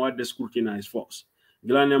vote den what the scrutinize first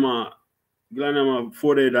glanema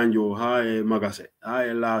fore danjo ha magase ha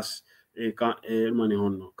last money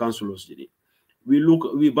honno councilors did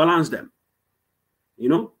we balance them,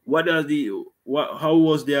 what are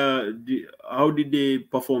how did they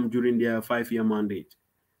perform during their 5-year mandate?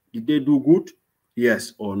 Did they do good?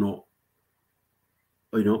 Yes or no?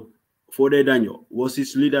 Fore Danjo, was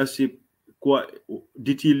his leadership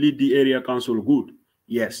did he lead the area council good?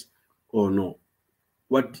 Yes or no?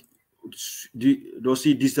 Does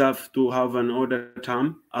he deserve to have another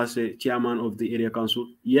term as a chairman of the area council?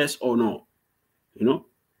 Yes or no?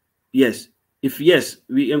 Yes. If yes,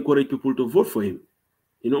 we encourage people to vote for him.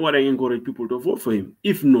 I encourage people to vote for him.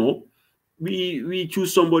 If no, we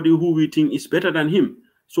choose somebody who we think is better than him.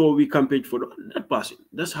 So we campaign for that person.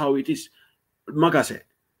 That's how it is. Magase,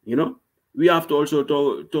 we have to also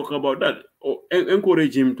talk about that, or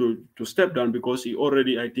encourage him to step down, because he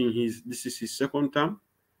already, I think this is his second term.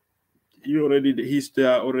 He's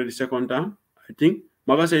there already second term. I think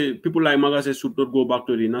Magase, people like Magase should not go back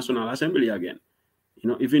to the National Assembly again.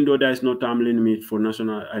 Even though there is no term limit for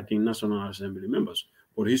National Assembly members,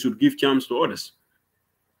 but he should give chance to others.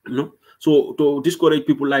 So to discourage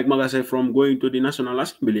people like Magase from going to the National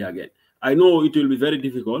Assembly again, I know it will be very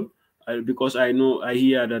difficult. Because I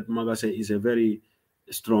hear that Magase is a very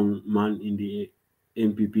strong man in the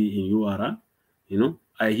NPP in URA.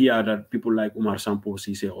 I hear that people like Umar Sampo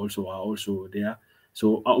Sise are also there.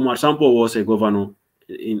 So Umar Sampo was a governor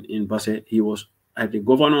in Basse. He was, I think,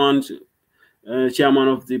 governor and chairman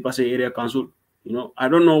of the Basse Area Council. I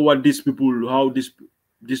don't know what these people, how this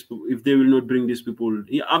if they will not bring these people.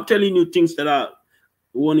 I'm telling you things that are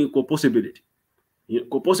one possibility.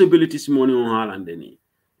 Possibilities money on Harlem.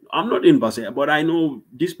 I'm not in Basse, but I know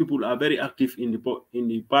these people are very active in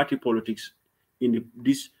the party politics,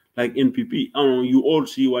 this like NPP. You all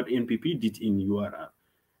see what NPP did in URR.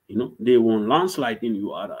 They won landslide in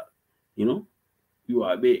URR.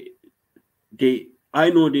 I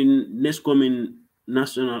know the next coming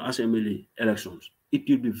National Assembly elections, it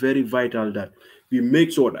will be very vital that we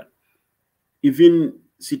make sure that even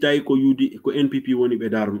Sitai ko NPP woni be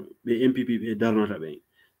NPP be darnata be.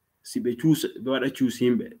 See, they choose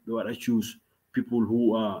him. They choose people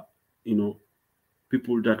who are,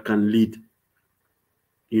 people that can lead.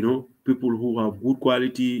 People who have good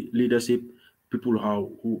quality leadership. People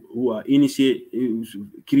who are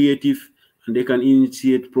creative, and they can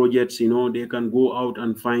initiate projects. They can go out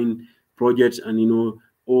and find projects and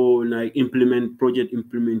or like implement project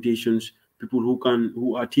implementations. People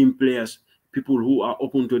who are team players. People who are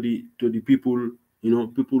open to the people.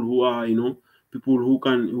 People who are people who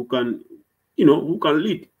can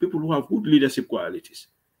lead, people who have good leadership qualities.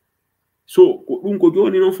 So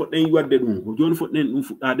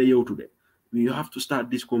we have to start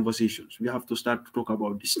these conversations. We have to start to talk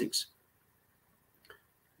about these things.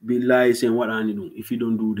 Be lie saying what I do if you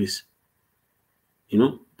don't do this. You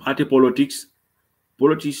know, party political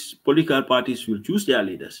parties will choose their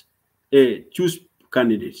leaders, choose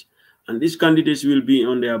candidates, and these candidates will be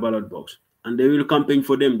on their ballot box, and they will campaign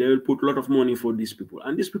for them. They will put a lot of money for these people,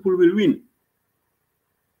 and these people will win.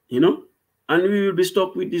 You know, and we will be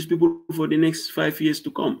stuck with these people for the next 5 years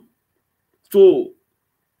to come. So,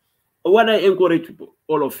 what I encourage people,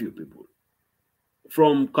 all of you people,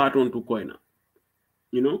 from Carton to Koina,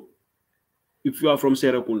 you know, if you are from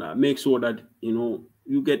Serakunda, make sure that, you know,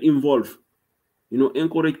 you get involved. You know,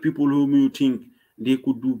 encourage people whom you think they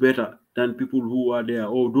could do better than people who are there,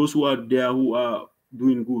 or those who are there who are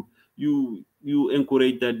doing good. You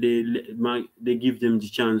encourage that they give them the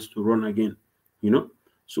chance to run again. You know,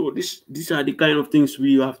 so these are the kind of things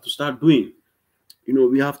we have to start doing. You know,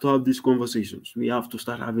 we have to have these conversations. We have to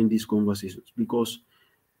start having these conversations because,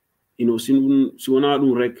 you know,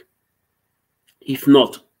 if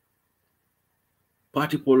not,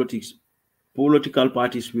 political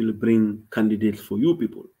parties will bring candidates for you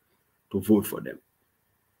people to vote for them.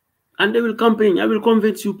 And they will campaign. I will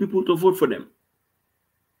convince you people to vote for them.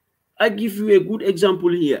 I give you a good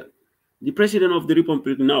example here. The president of the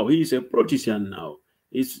Republic now, he is a politician now.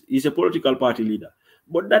 He's a political party leader.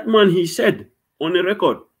 But that man, he said on a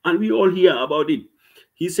record, and we all hear about it,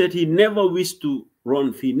 he said he never wished to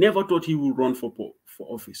run. He never thought he would run for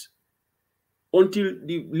office until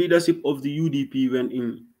the leadership of the UDP went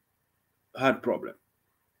in, had problem.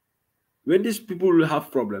 When these people have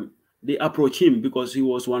problem, they approach him because he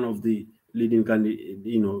was one of the leading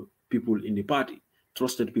people in the party,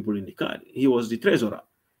 trusted people in the party. He was the treasurer.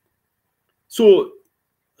 So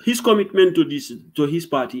his commitment to his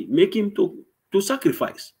party make him to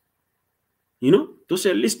sacrifice. You know, to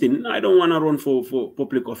say, listen, I don't want to run for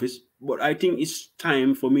public office, but I think it's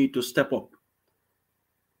time for me to step up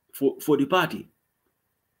for the party.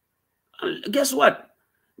 And guess what?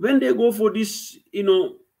 When they go for this, you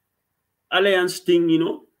know, alliance thing, you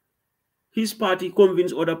know, his party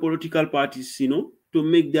convinced other political parties, you know, to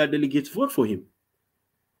make their delegates vote for him.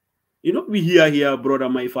 You know, we hear here, Brother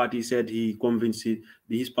Maifati said he convinced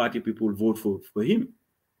his party people vote for him.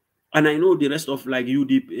 And I know the rest of like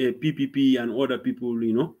UDP, PPP and other people,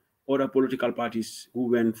 you know, other political parties who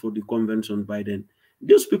went for the convention by then.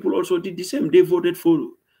 Those people also did the same. They voted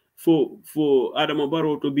for Adama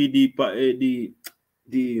Barrow to be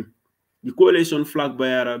the coalition flag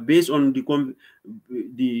bearer based on the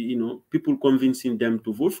you know, people convincing them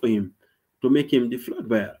to vote for him, to make him the flag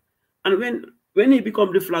bearer. And when he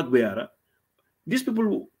became the flag bearer, these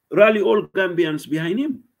people rally all Gambians behind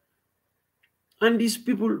him. And these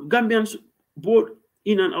people, Gambians, both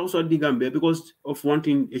in and outside the Gambia, because of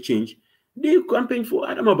wanting a change, they campaigned for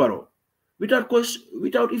Adama Barrow without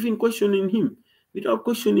even questioning him, without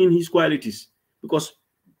questioning his qualities, because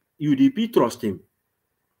UDP trust him.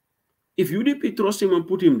 If UDP trust him and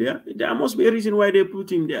put him there, there must be a reason why they put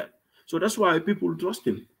him there. So that's why people trust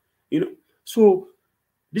him, you know. So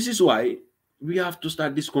this is why we have to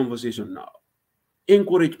start this conversation now.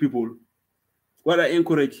 Encourage people. Whether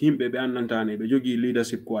encourage him, baby, and Nantane, be jogi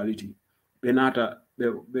leadership quality, benata,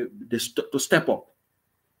 to step up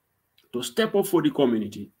for the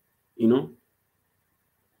community, you know,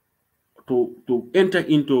 to enter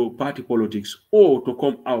into party politics or to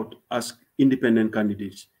come out as independent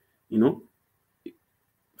candidates, you know,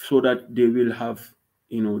 so that they will have,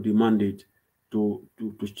 you know, the mandate to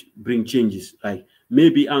bring changes. Like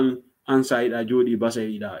maybe inside Ajodi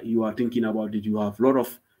Basaida, you are thinking about it, you have a lot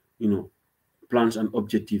of, you know, plans and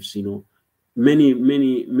objectives, you know, many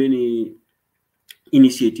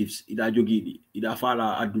initiatives into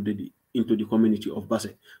the community of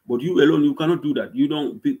Basse. But you alone, you cannot do that. You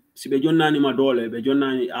don't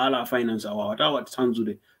ala finance I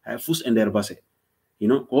fus and their Basse. You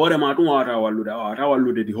know,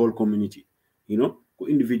 the whole community, you know,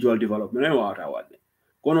 individual development.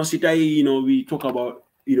 You know, we talk about,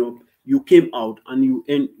 you know, you came out and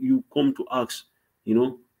you come to ask, you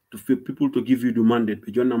know, to people to give you the mandate.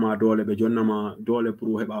 Bejonama dole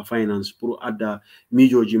pro heba finance pro ada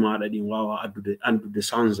mijo jimada di wawa adu the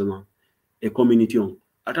sons a community on.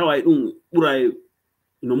 Atawa burai, you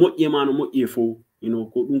know, mo yema no mo yefo, you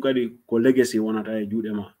know, ko dunkadi ko legacy wanata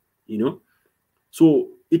judema, you know. So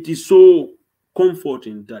it is so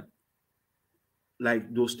comforting that,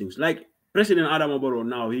 like those things, like President Adama Barrow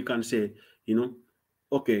now, he can say, you know,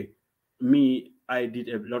 okay, me, I did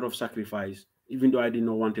a lot of sacrifice. Even though I did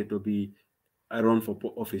not want it to be, I run for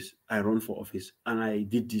office, and I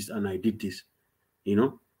did this and I did this, you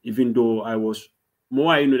know. even though I was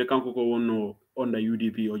more, you know, the kanko ko wonno on the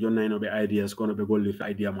UDP or John Nine of the ideas kono be golli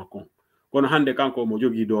idea makon. Kono hande kanko mo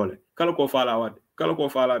jogi dole. Kala ko fala wad, kala ko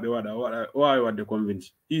fala be wada, why what they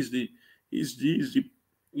convince. He's the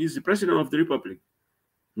president of the republic,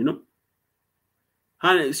 you know.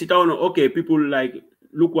 And sit down, okay, people like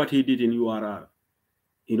look what he did in URR,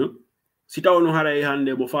 you know. Sit down hara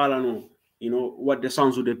hande mo fala no, you know, what the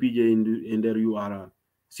sounds of the PJ in their URR.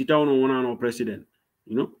 Sit down no president,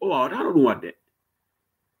 you know. Oh, I don't know what that.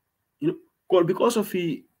 You know, because of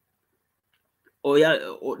he, oh yeah,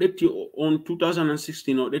 or that on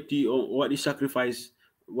 2016 or that what he sacrificed,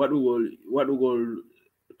 what we will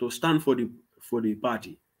to stand for the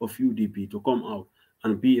party of UDP to come out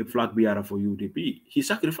and be a flag bearer for UDP. He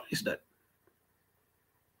sacrificed that.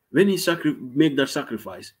 When he make that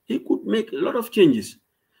sacrifice, he could make a lot of changes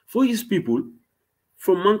for his people,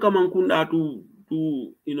 from Manka Mankunda to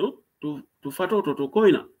you know to Fatoto to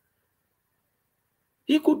Koina.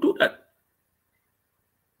 He could do that.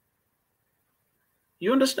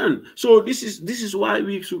 You understand? So this is why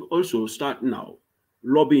we should also start now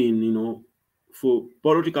lobbying, you know, for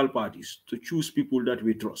political parties to choose people that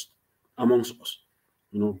we trust amongst us.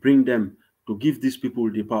 You know, bring them to give these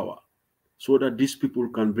people the power, so that these people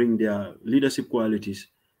can bring their leadership qualities,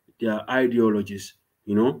 their ideologies,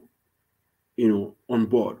 you know, on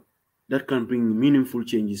board. That can bring meaningful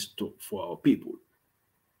changes for our people.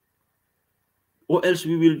 Or else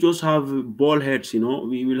we will just have bald heads, you know.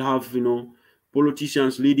 We will have, you know,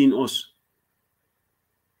 politicians leading us.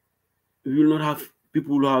 We will not have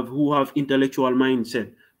people who have intellectual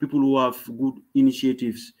mindset, people who have good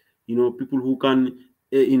initiatives, you know, people who can,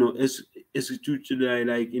 you know, execute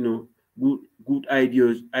like, you know, good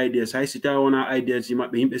ideas. I sit on ideas. You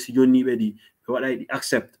might be what I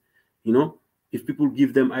accept, you know. If people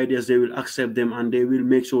give them ideas, they will accept them, and they will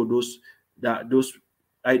make sure those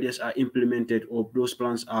ideas are implemented, or those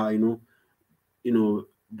plans are, you know,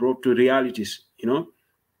 brought to realities, you know,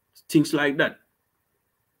 things like that,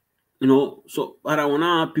 you know. So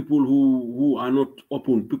Arawana, people who are not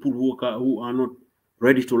open, people who are not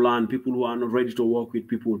ready to learn, people who are not ready to work with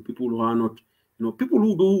people who are not, you know, people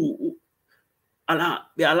who do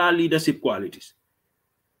allow leadership qualities.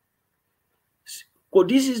 So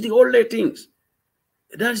this is the only things.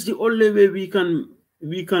 That's the only way we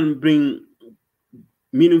can bring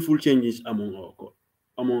meaningful changes among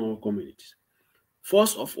our communities.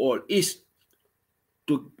 First of all is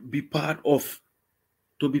to be part of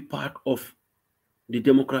the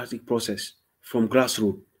democratic process from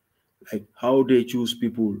grassroots, like how they choose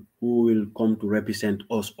people who will come to represent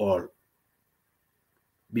us all.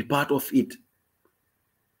 Be part of it.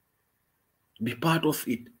 Be part of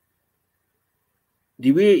it.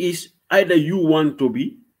 The way is either you want to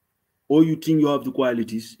be, or you think you have the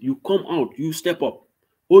qualities, you come out, you step up,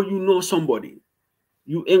 or you know somebody,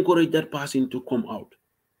 you encourage that person to come out,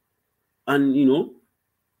 and, you know,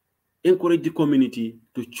 encourage the community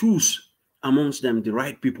to choose amongst them the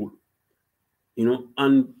right people, you know,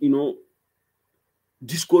 and, you know,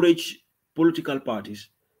 discourage political parties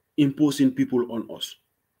imposing people on us.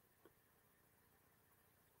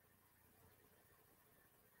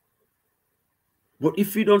 But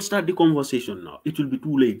if we don't start the conversation now, it will be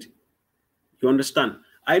too late. You understand?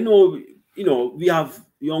 I know, you know, we have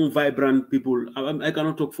young, vibrant people. I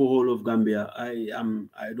cannot talk for whole of Gambia. I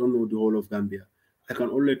don't know the whole of Gambia. I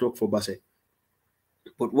can only talk for Basse.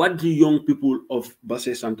 But what the young people of Basse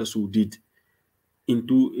Santasu did in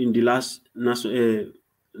the last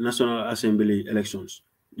National Assembly elections,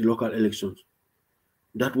 the local elections,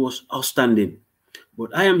 that was outstanding.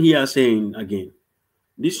 But I am here saying again,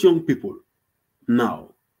 these young people now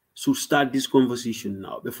should start this conversation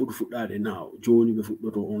now, before the now, joining before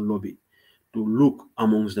the own lobby, to look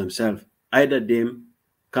amongst themselves. Either them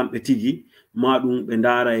Kampetigi, Madung,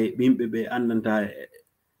 Bendara, Bimbe, Andanta,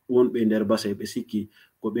 won't be in their Basse, Besiki,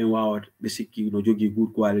 Goben Wawat, Besiki, no jogi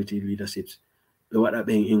good quality leaderships. They were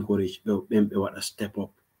being encouraged, they were a step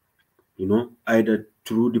up, you know, either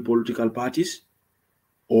through the political parties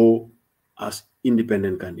or as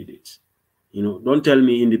independent candidates. You know, don't tell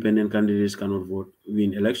me independent candidates cannot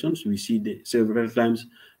win elections. We see several times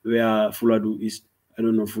where Fuladu is, I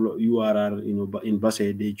don't know, URR, you know, in Basse,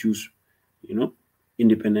 they choose, you know,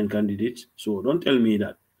 independent candidates. So don't tell me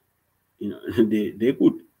that, you know, they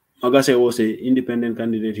could. Magase was an independent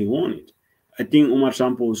candidate, he won it. I think Umar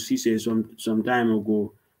Sampos, he said some time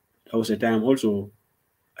ago, there was a time also,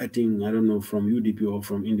 I think, I don't know, from UDP or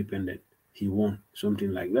from independent, he won,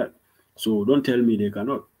 something like that. So don't tell me they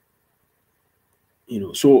cannot. You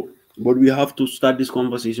know, so, but we have to start this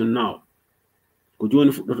conversation now. At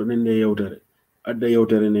the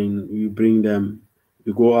outer, and we bring them,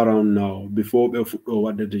 we go around now before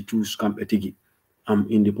what they choose competigi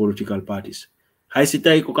in the political parties. Hay si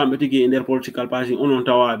tay ko competigi in their political party onon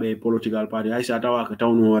tawa be political party hay sa tawa ka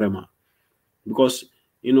tawno horema, because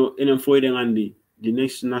you know enen foyden andi the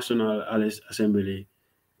next National Assembly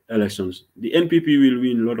elections, the NPP will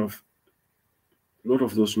win a lot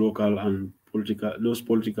of those local and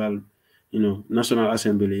political, you know, National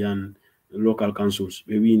Assembly and local councils.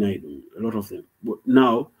 We win a lot of them. But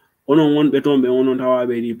now, on one beton, on how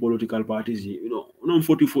the political parties, you know, on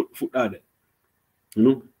 40 foot you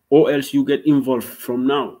know, or else you get involved from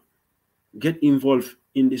now. Get involved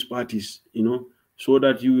in these parties, you know, so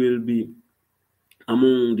that you will be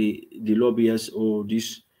among the lobbyists or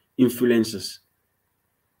these influencers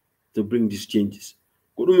to bring these changes.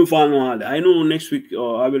 I know next week,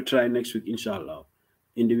 or I will try next week, inshallah,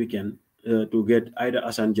 in the weekend, to get either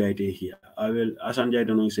Asan Jaite here. Asan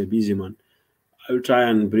Jaite is a busy man. I will try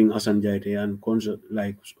and bring Asan Jaite and concert,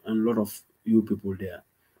 like, and a lot of you people there,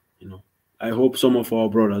 you know. I hope some of our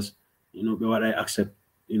brothers, you know, what I accept,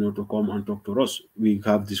 you know, to come and talk to us. We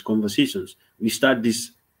have these conversations. We start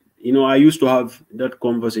this, you know, I used to have that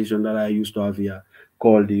conversation that I used to have here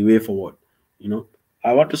called the Way Forward, you know.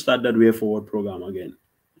 I want to start that Way Forward program again,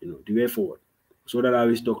 you know, the Way Forward, so that I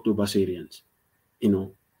will talk to Basarians, you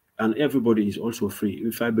know, and everybody is also free.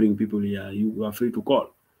 If I bring people here, you are free to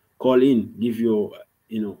call in, give your,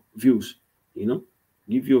 you know, views, you know,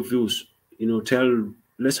 give your views, you know,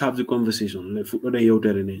 let's have the conversation. That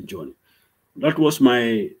was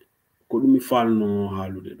my Kodumi Falno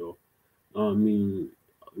Halude do. I mean,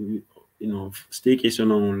 you know,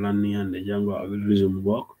 staycation on Lani and the Django, I will resume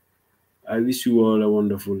work. I wish you all a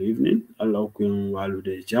wonderful evening. Allah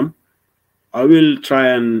Halude Jam. I will try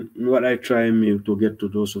and to get to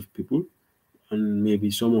those of people and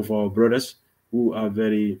maybe some of our brothers who are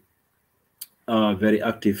very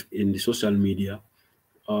active in the social media,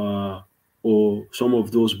 or some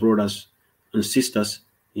of those brothers and sisters,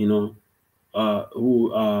 you know,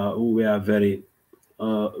 who were very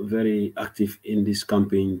active in this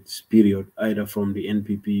campaign period, either from the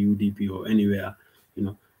NPP, UDP, or anywhere, you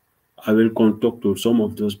know. I will talk to some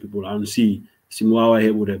of those people and see Simwawa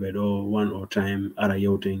Heburebedo one or time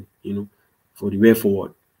Arayoting, you know, for the Way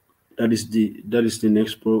Forward. That is the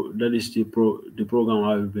program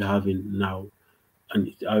I will be having now,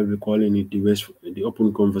 and I will be calling it the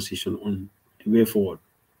open conversation on the Way Forward.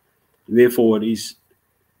 The Way Forward is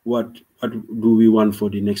what do we want for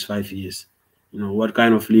the next 5 years? You know, what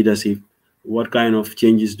kind of leadership, what kind of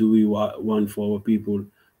changes do we want for our people?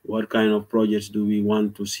 What kind of projects do we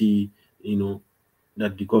want to see, you know,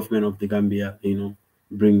 that the government of the Gambia, you know,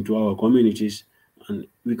 bring to our communities? And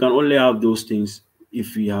we can only have those things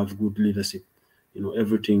if we have good leadership. You know,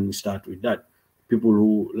 everything starts with that. People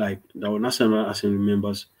who, like our National Assembly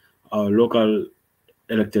members, our local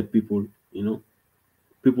elected people, you know,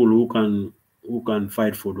 people who can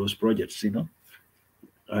fight for those projects, you know.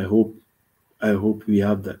 I hope we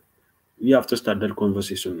have that. We have to start that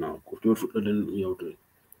conversation now.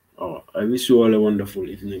 Oh, I wish you all a wonderful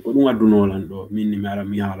evening. So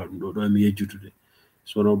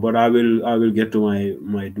no, but I will get to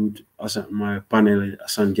my dude, my panel,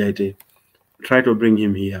 Asan Jaite. Try to bring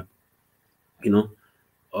him here, you know,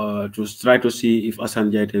 to try to see if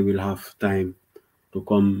Asan Jaite will have time to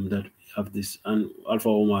come, that we have this. And Alpha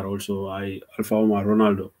Omar also, Alpha Omar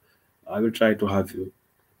Ronaldo, I will try to have you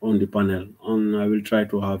on the panel, and I will try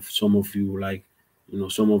to have some of you, like, you know,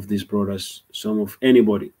 some of these brothers, some of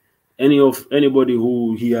anybody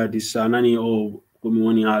who hear this Nani or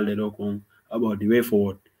Kumiwani Halde about the Way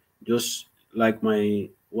Forward, just like my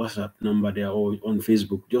WhatsApp number there or on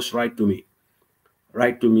Facebook, just write to me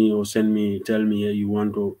or tell me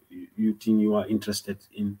you think you are interested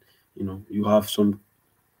in, you know, you have some,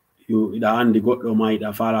 you and the God Almighty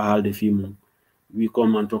Afara Halde Fimu. We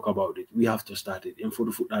come and talk about it. We have to start it. And for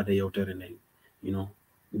the foot that they out there, you know,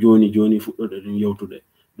 Johnny foot you today.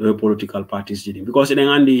 The political parties did, because then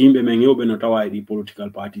Andy him men you not the political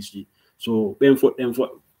parties. So ben foot and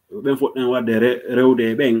what the real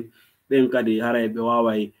de ben kadi harabe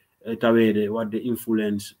wawai tawede what the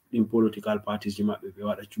influence in political parties you might be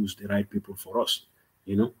what to choose the right people for us,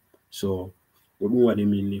 you know. So what they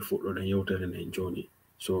mean foot and you and Johnny.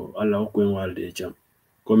 So Allah ko en walde jam.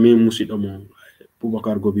 Ko min musido mo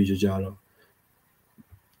Boubacar Gobijo Diallo.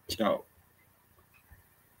 Ciao.